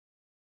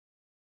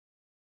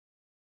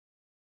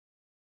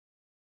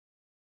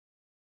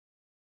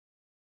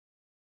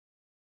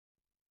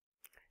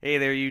Hey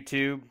there,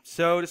 YouTube.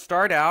 So to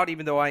start out,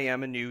 even though I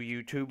am a new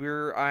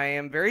YouTuber, I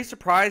am very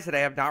surprised that I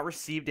have not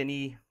received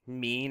any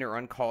mean or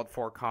uncalled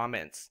for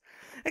comments.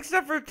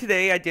 Except for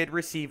today, I did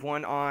receive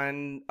one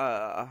on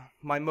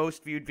my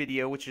most viewed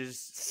video, which is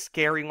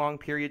scary long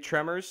period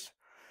tremors.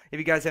 If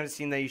you guys haven't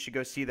seen that, you should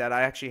go see that.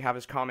 I actually have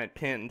his comment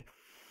pinned. It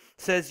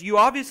says, you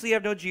obviously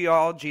have no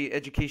geology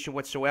education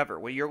whatsoever.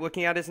 What you're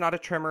looking at is not a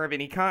tremor of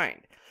any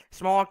kind.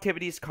 Small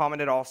activity is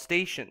common at all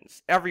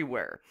stations,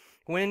 everywhere.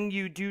 When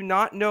you do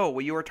not know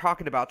what you are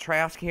talking about, try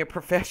asking a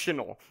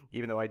professional,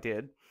 even though I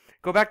did.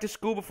 Go back to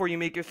school before you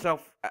make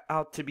yourself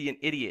out to be an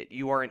idiot.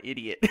 You are an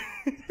idiot.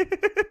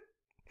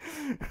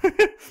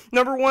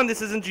 Number one,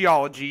 this isn't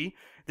geology.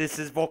 This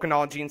is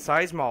volcanology and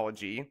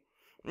seismology.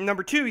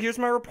 Number two, here's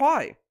my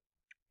reply.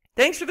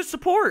 Thanks for the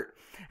support.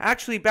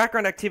 Actually,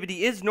 background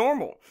activity is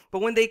normal,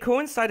 but when they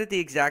coincide at the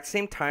exact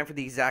same time for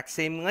the exact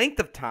same length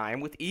of time,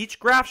 with each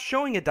graph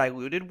showing a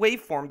diluted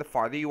waveform the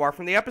farther you are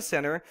from the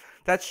epicenter,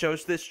 that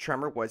shows this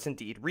tremor was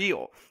indeed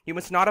real. You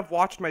must not have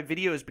watched my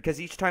videos because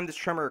each time this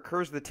tremor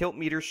occurs, the tilt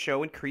meters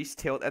show increased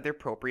tilt at the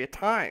appropriate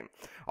time.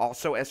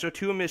 Also,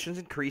 SO2 emissions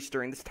increase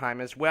during this time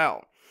as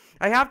well.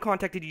 I have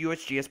contacted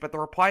USGS, but the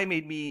reply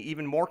made me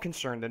even more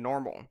concerned than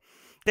normal.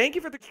 Thank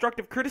you for the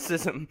constructive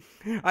criticism.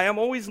 I am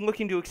always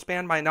looking to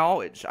expand my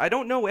knowledge. I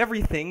don't know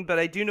everything, but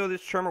I do know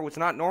this tremor was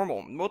not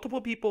normal. Multiple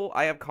people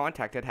I have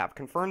contacted have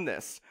confirmed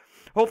this.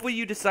 Hopefully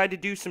you decide to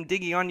do some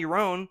digging on your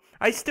own.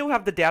 I still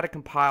have the data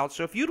compiled,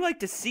 so if you'd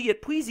like to see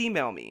it, please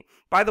email me.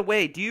 By the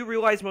way, do you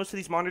realize most of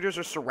these monitors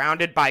are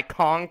surrounded by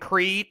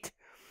concrete?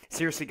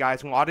 Seriously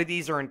guys, a lot of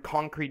these are in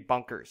concrete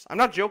bunkers. I'm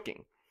not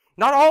joking.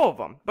 Not all of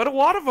them, but a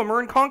lot of them are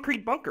in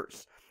concrete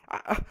bunkers.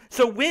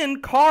 So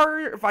wind,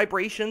 car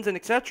vibrations, and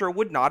etc.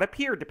 would not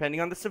appear depending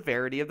on the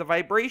severity of the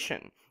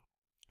vibration.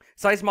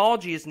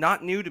 Seismology is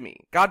not new to me.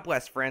 God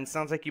bless, friends.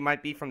 Sounds like you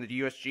might be from the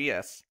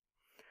USGS.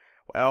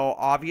 Well,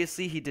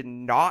 obviously he did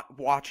not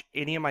watch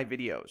any of my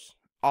videos.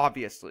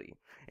 Obviously.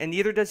 And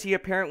neither does he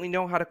apparently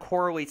know how to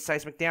correlate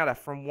seismic data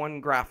from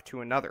one graph to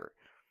another.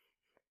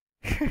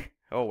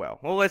 Oh well.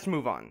 Well, let's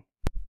move on.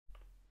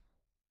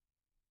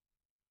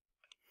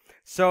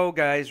 So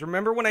guys,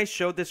 remember when I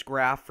showed this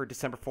graph for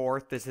December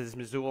 4th? This is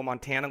Missoula,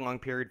 Montana, long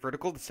period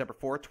vertical, December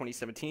 4th,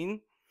 2017.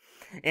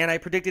 And I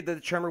predicted that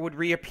the tremor would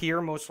reappear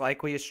most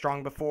likely as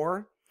strong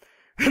before.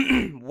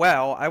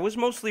 Well, I was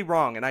mostly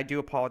wrong, and I do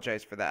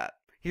apologize for that.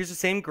 Here's the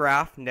same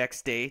graph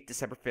next day,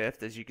 December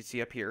 5th, as you can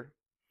see up here.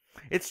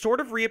 It sort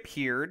of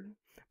reappeared,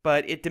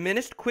 but it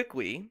diminished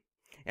quickly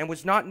and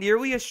was not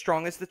nearly as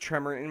strong as the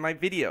tremor in my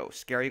video,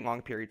 Scary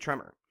Long Period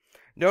Tremor.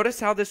 Notice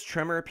how this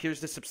tremor appears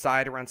to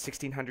subside around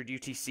 1600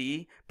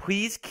 UTC.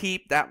 Please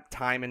keep that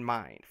time in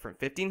mind. From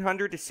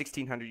 1500 to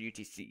 1600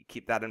 UTC.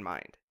 Keep that in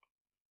mind.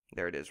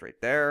 There it is right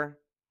there.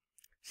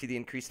 See the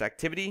increased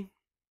activity?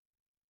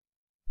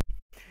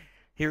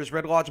 Here's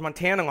Red Lodge,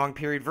 Montana, long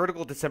period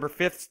vertical, December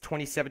 5th,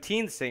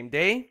 2017, the same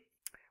day.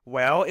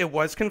 Well, it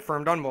was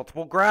confirmed on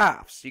multiple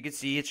graphs. You can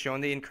see it's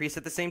showing the increase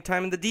at the same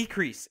time and the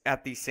decrease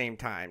at the same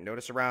time.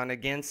 Notice around,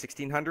 again,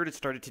 1600, it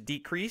started to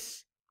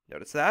decrease.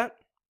 Notice that.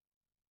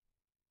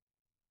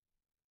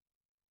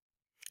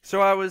 So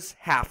I was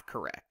half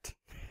correct.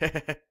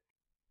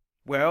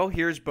 Well,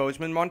 here's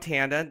Bozeman,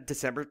 Montana,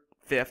 December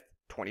 5th,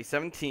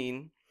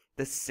 2017.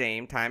 The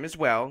same time as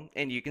well.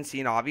 And you can see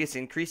an obvious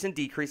increase and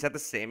decrease at the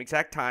same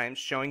exact time,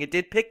 showing it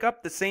did pick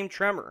up the same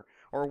tremor,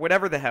 or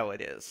whatever the hell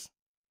it is.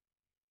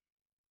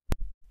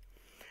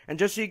 And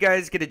just so you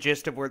guys get a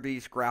gist of where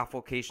these graph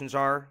locations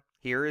are,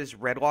 here is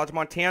Red Lodge,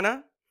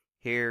 Montana.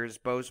 Here's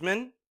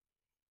Bozeman.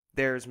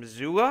 There's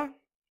Missoula.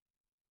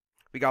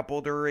 We got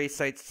Boulder Array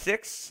Site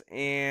 6,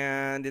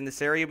 and in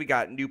this area we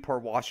got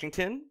Newport,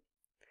 Washington,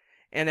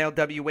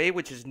 NLWA,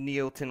 which is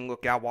Neilton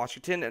Lookout,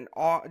 Washington, and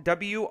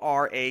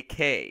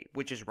WRAK,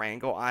 which is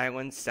Wrangell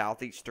Island,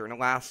 southeastern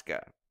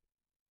Alaska.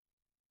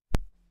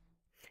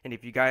 And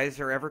if you guys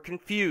are ever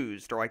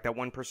confused, or like that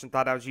one person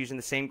thought I was using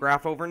the same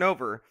graph over and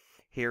over,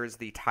 here's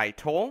the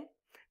title,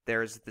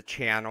 there's the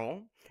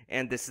channel,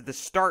 and this is the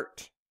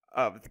start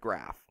of the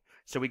graph.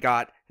 So we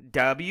got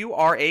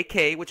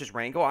WRAK, which is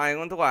Wrangell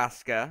Island,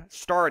 Alaska,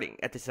 starting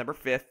at December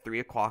 5th, 3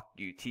 o'clock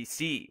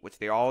UTC, which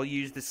they all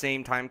use the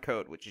same time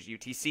code, which is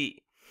UTC.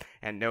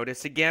 And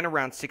notice again,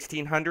 around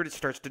 1600, it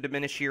starts to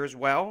diminish here as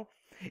well.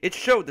 It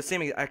showed the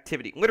same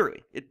activity,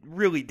 literally. It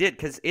really did,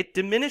 because it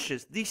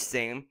diminishes the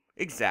same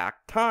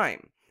exact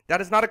time.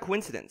 That is not a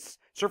coincidence.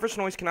 Surface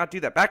noise cannot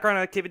do that. Background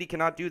activity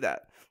cannot do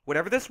that.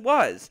 Whatever this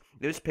was,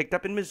 it was picked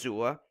up in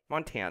Missoula,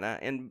 Montana,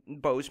 and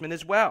Bozeman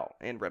as well,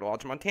 and Red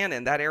Lodge, Montana,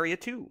 in that area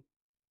too.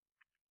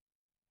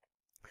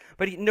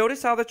 But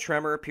notice how the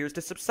tremor appears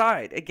to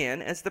subside,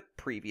 again, as the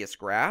previous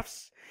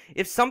graphs.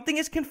 If something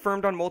is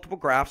confirmed on multiple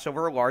graphs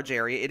over a large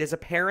area, it is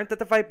apparent that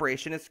the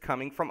vibration is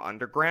coming from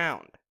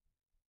underground.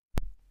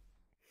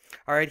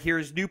 Alright,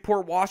 here's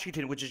Newport,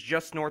 Washington, which is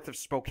just north of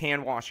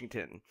Spokane,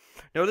 Washington.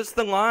 Notice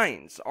the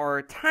lines are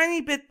a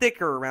tiny bit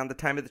thicker around the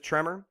time of the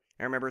tremor.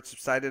 I remember it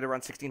subsided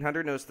around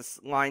 1600. Notice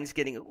the line's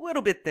getting a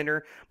little bit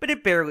thinner, but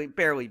it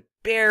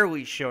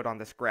barely showed on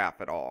this graph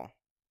at all.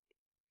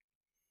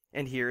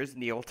 And here's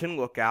Neilton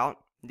Lookout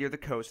near the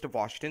coast of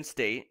Washington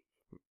State.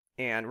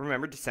 And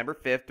remember, December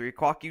 5th, 3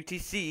 o'clock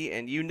UTC,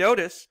 and you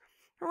notice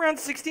around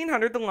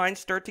 1600 the lines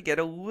start to get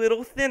a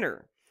little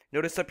thinner.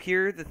 Notice up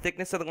here the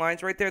thickness of the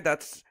lines right there,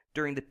 that's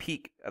during the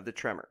peak of the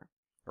tremor,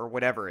 or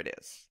whatever it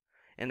is.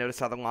 And notice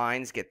how the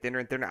lines get thinner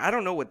and thinner. I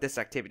don't know what this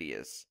activity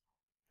is.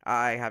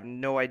 I have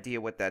no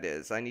idea what that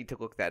is. I need to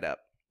look that up.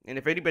 And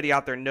if anybody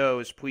out there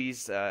knows,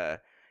 please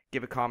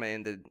give a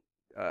comment in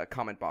the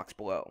comment box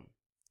below.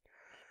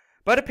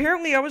 But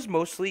apparently I was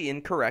mostly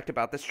incorrect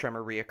about this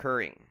tremor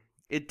reoccurring.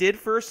 It did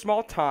for a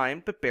small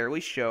time, but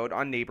barely showed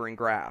on neighboring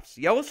graphs.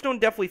 Yellowstone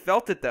definitely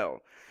felt it though.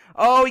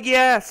 Oh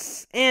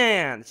yes,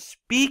 and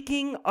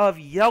speaking of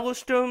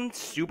Yellowstone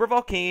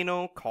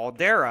supervolcano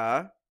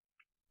Caldera,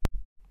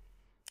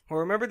 well,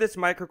 remember this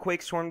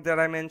microquake storm that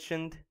I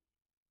mentioned?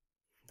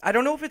 I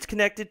don't know if it's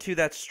connected to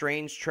that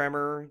strange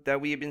tremor that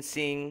we have been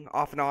seeing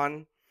off and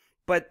on,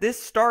 but this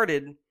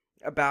started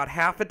about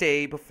half a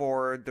day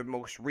before the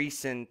most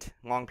recent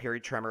long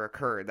period tremor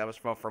occurred. That was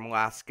from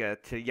Alaska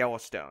to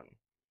Yellowstone.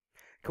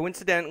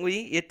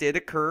 Coincidentally, it did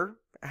occur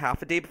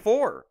half a day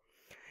before,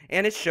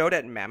 and it showed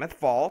at Mammoth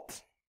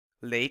Fault,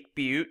 Lake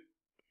Butte,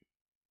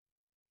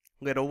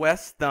 Little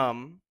West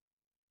Thumb,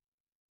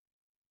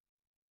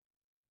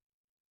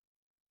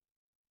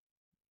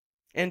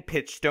 and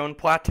Pitchstone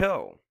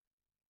Plateau.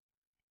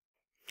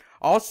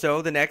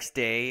 Also, the next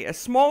day, a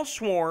small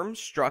swarm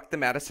struck the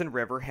Madison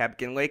River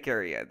Hebgen Lake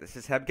area. This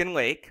is Hebgen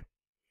Lake.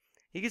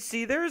 You can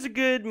see there's a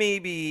good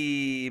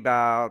maybe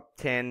about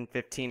 10,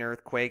 15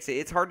 earthquakes.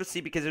 It's hard to see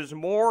because there's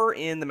more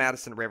in the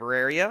Madison River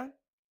area.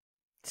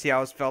 See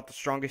how it's felt the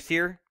strongest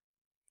here?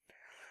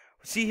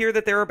 See here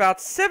that there are about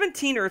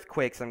 17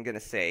 earthquakes, I'm going to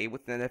say,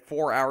 within a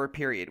 4-hour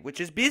period, which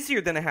is busier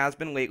than it has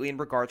been lately in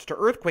regards to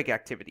earthquake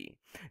activity.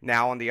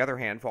 Now, on the other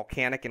hand,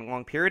 volcanic and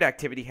long period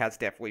activity has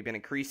definitely been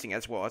increasing,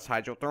 as well as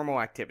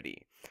hydrothermal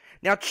activity.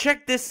 Now,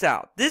 check this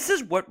out. This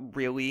is what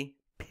really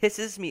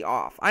pisses me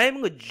off. I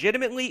am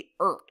legitimately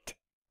irked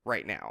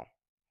right now.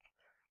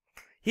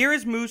 Here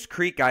is Moose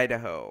Creek,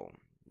 Idaho.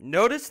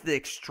 Notice the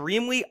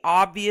extremely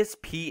obvious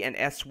P and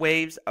S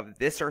waves of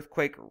this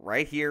earthquake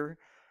right here.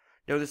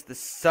 Notice the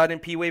sudden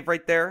P wave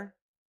right there.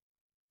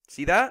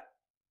 See that?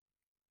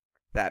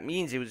 That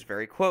means it was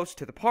very close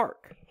to the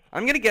park.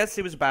 I'm going to guess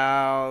it was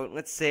about,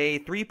 let's say,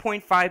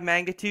 3.5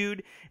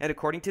 magnitude, and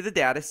according to the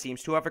data,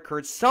 seems to have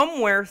occurred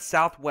somewhere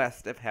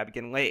southwest of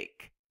Hebgen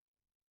Lake.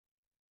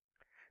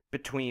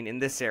 In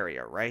this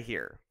area, right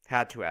here.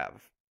 Had to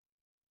have.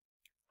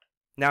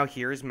 Now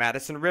here's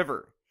Madison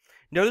River.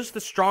 Notice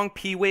the strong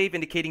P wave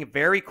indicating a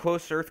very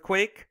close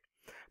earthquake.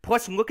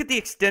 Plus, look at the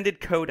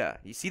extended coda.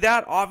 You see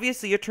that?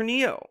 Obviously a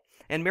tornillo.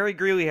 And Mary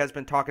Greeley has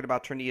been talking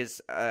about tornillos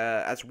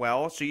as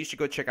well, so you should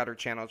go check out her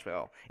channel as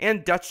well.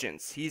 And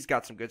Dutchins. He's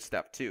got some good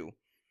stuff too.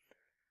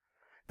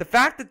 The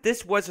fact that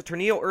this was a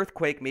tornillo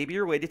earthquake may be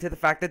related to the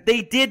fact that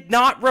they did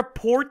not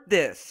report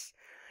this.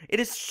 It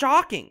is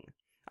shocking.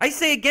 I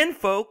say again,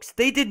 folks,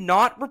 they did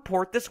not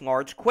report this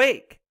large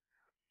quake.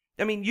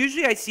 I mean,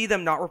 usually I see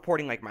them not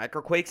reporting like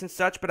microquakes and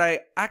such, but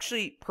I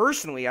actually,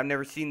 personally, I've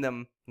never seen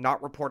them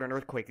not report an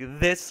earthquake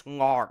this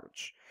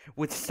large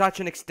with such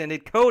an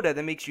extended coda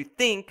that makes you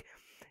think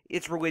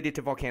it's related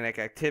to volcanic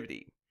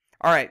activity.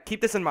 Alright,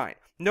 keep this in mind.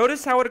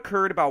 Notice how it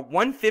occurred about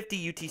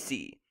 150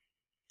 UTC.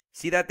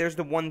 See that? There's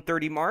the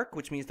 130 mark,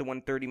 which means the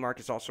 130 mark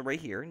is also right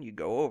here, and you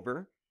go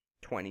over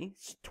 20.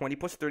 20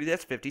 plus 30,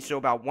 that's 50, so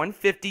about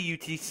 150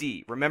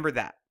 UTC. Remember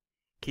that.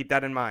 Keep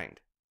that in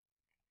mind.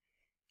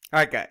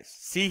 Alright guys,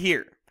 see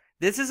here.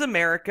 This is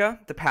America,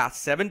 the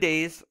past 7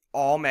 days,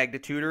 all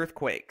magnitude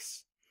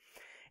earthquakes.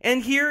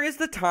 And here is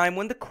the time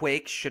when the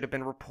quake should have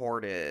been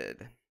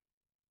reported.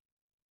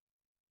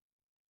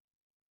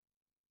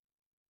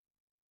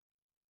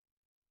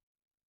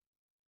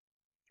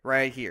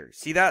 Right here.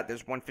 See that?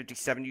 There's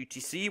 157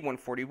 UTC,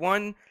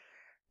 141.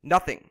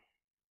 Nothing.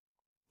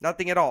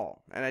 Nothing at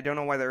all. And I don't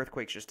know why the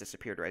earthquakes just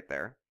disappeared right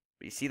there.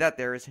 But you see that?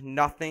 There is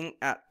nothing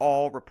at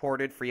all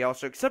reported for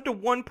Yellowstone except a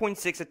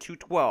 1.6 at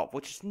 212,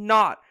 which is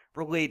not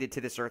related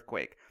to this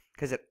earthquake.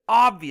 Because it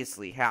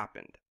obviously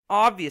happened.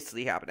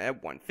 Obviously happened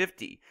at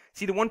 150.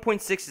 See, the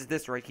 1.6 is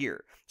this right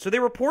here. So they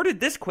reported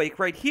this quake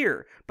right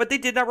here, but they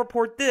did not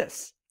report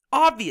this.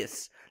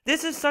 Obvious.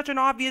 This is such an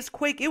obvious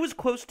quake. It was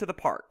close to the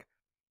park.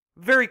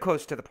 Very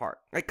close to the park.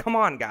 Like, come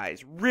on,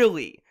 guys.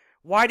 Really?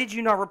 Why did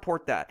you not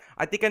report that?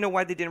 I think I know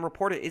why they didn't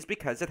report it is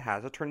because it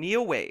has a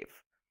tornillo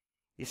wave.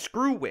 A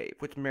screw wave,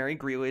 which Mary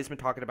Greeley has been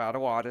talking about a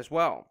lot as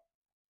well.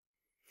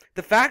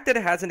 The fact that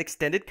it has an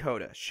extended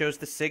coda shows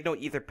the signal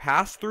either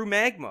passed through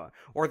magma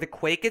or the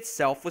quake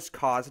itself was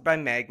caused by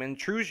magma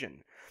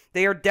intrusion.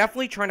 They are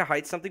definitely trying to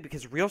hide something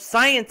because real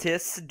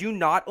scientists do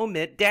not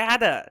omit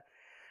data.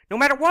 No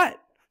matter what.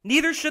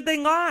 Neither should they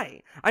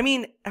lie. I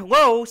mean,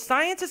 hello,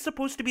 science is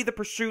supposed to be the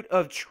pursuit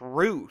of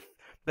truth.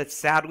 But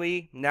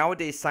sadly,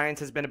 nowadays science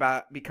has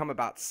become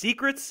about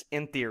secrets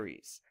and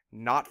theories,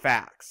 not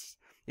facts.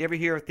 You ever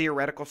hear of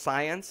theoretical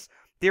science?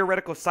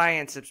 Theoretical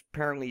science is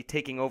apparently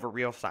taking over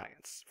real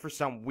science for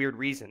some weird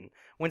reason,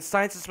 when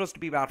science is supposed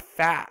to be about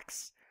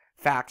facts.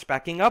 facts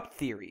backing up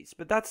theories,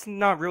 but that's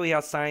not really how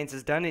science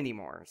is done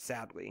anymore,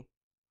 sadly.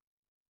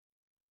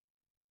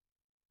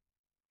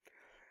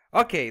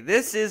 Okay,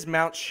 this is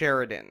Mount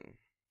Sheridan,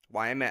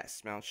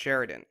 YMS, Mount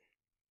Sheridan,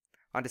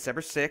 on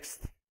December 6th,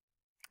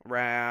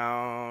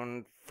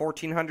 around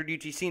 1400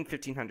 UTC and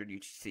 1500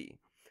 UTC.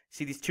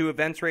 See these two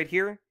events right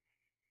here?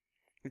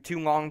 The two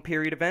long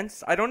period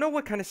events? I don't know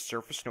what kind of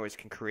surface noise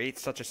can create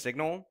such a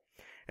signal.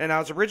 And I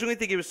was originally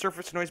thinking it was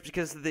surface noise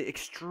because of the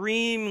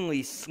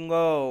extremely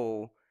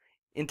slow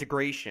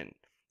integration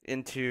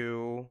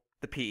into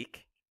the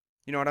peak.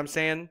 You know what I'm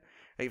saying?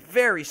 Like,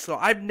 very slow.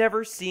 I've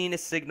never seen a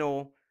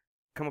signal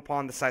come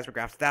upon the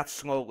seismographs that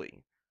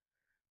slowly.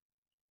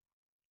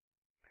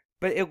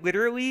 But it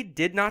literally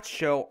did not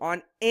show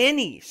on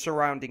any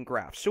surrounding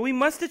graph. So we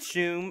must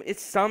assume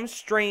it's some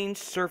strange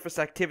surface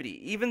activity,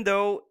 even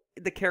though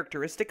the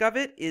characteristic of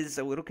it is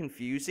a little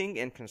confusing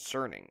and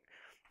concerning,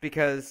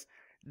 because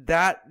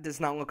that does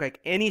not look like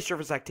any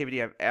surface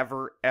activity I've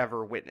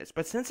ever witnessed.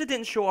 But since it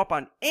didn't show up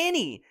on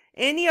any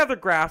other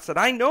graphs that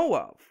I know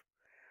of,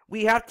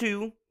 we have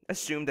to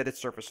assume that it's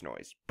surface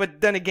noise.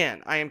 But then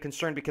again, I am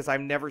concerned because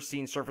I've never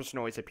seen surface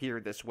noise appear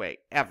this way,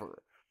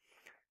 ever.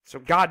 So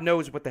God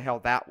knows what the hell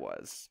that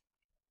was.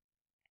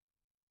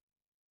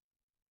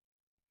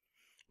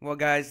 Well,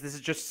 guys, this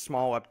is just a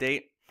small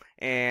update.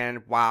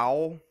 And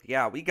wow,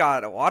 yeah, we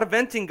got a lot of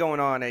venting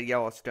going on at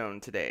Yellowstone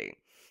today.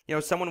 You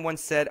know, someone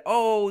once said,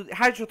 oh,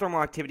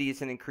 hydrothermal activity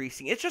isn't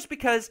increasing. It's just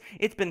because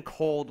it's been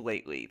cold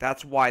lately.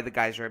 That's why the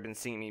geyser have been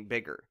seeming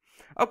bigger.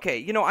 Okay,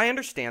 you know, I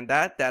understand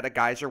that a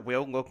geyser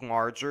will look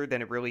larger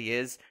than it really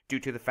is due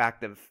to the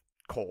fact of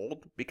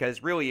cold.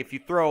 Because really, if you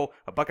throw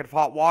a bucket of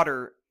hot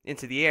water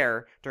into the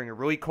air during a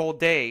really cold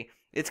day,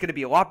 it's going to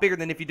be a lot bigger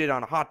than if you did it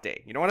on a hot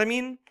day. You know what I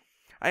mean?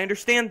 I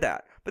understand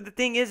that. But the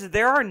thing is,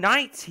 there are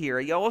nights here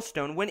at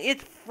Yellowstone when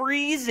it's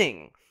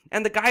freezing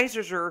and the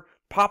geysers are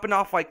popping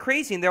off like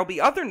crazy, and there'll be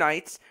other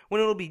nights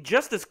when it'll be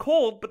just as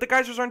cold, but the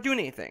geysers aren't doing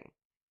anything.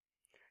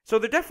 So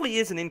there definitely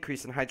is an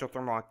increase in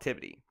hydrothermal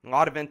activity. A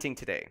lot of venting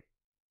today.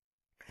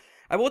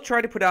 I will try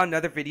to put out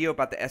another video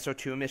about the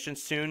SO2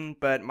 emissions soon,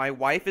 but my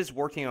wife is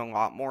working a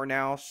lot more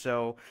now,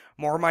 so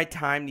more of my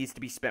time needs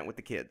to be spent with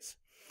the kids.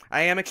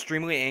 I am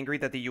extremely angry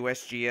that the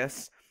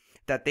USGS,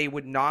 that they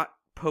would not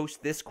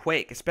post this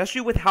quake,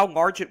 especially with how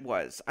large it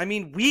was. I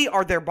mean, we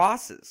are their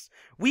bosses.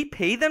 We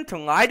pay them to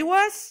lie to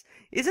us?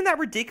 Isn't that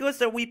ridiculous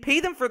that we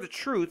pay them for the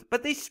truth,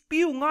 but they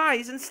spew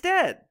lies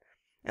instead?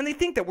 And they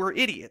think that we're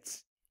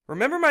idiots.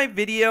 Remember my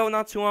video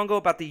not too long ago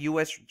about the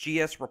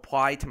USGS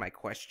reply to my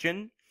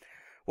question?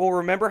 Well,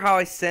 remember how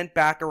I sent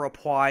back a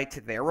reply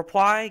to their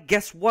reply?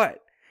 Guess what?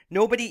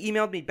 Nobody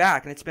emailed me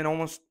back, and it's been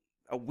almost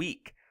a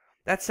week.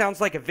 That sounds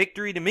like a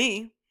victory to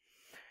me.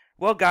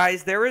 Well,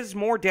 guys, there is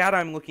more data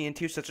I'm looking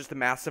into, such as the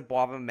massive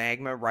lava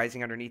magma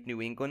rising underneath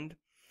New England.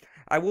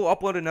 I will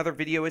upload another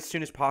video as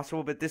soon as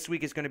possible, but this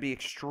week is going to be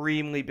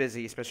extremely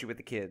busy, especially with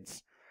the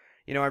kids.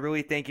 You know, I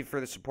really thank you for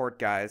the support,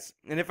 guys.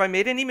 And if I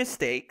made any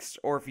mistakes,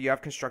 or if you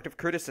have constructive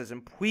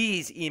criticism,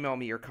 please email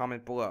me or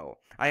comment below.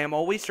 I am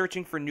always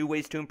searching for new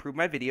ways to improve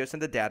my videos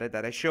and the data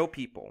that I show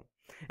people.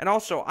 And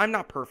also, I'm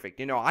not perfect.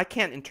 You know, I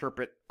can't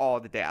interpret all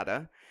the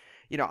data.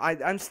 You know,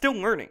 I'm still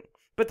learning.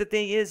 But the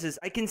thing is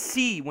I can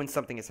see when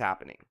something is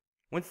happening.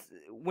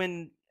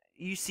 When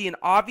you see an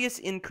obvious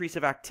increase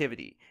of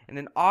activity and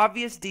an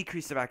obvious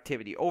decrease of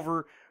activity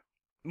over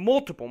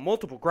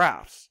multiple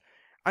graphs,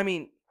 I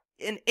mean,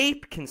 an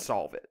ape can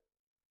solve it.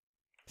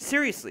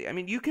 Seriously, I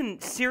mean, you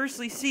can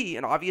seriously see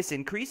an obvious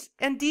increase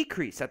and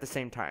decrease at the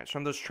same time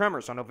from those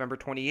tremors on November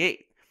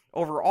 28th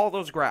over all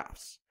those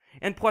graphs.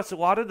 And plus, a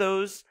lot of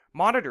those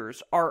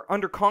monitors are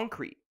under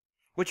concrete,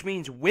 which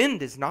means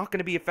wind is not going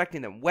to be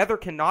affecting them. Weather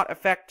cannot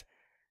affect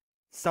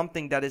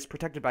something that is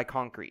protected by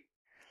concrete.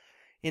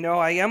 You know,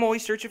 I am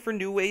always searching for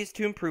new ways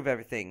to improve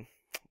everything.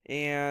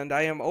 And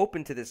I am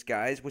open to this,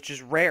 guys, which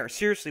is rare.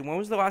 Seriously, when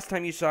was the last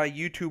time you saw a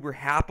YouTuber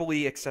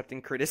happily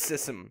accepting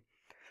criticism?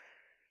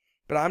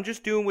 But I'm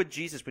just doing what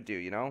Jesus would do,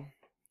 you know?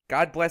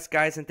 God bless,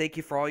 guys, and thank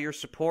you for all your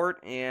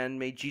support, and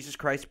may Jesus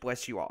Christ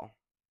bless you all.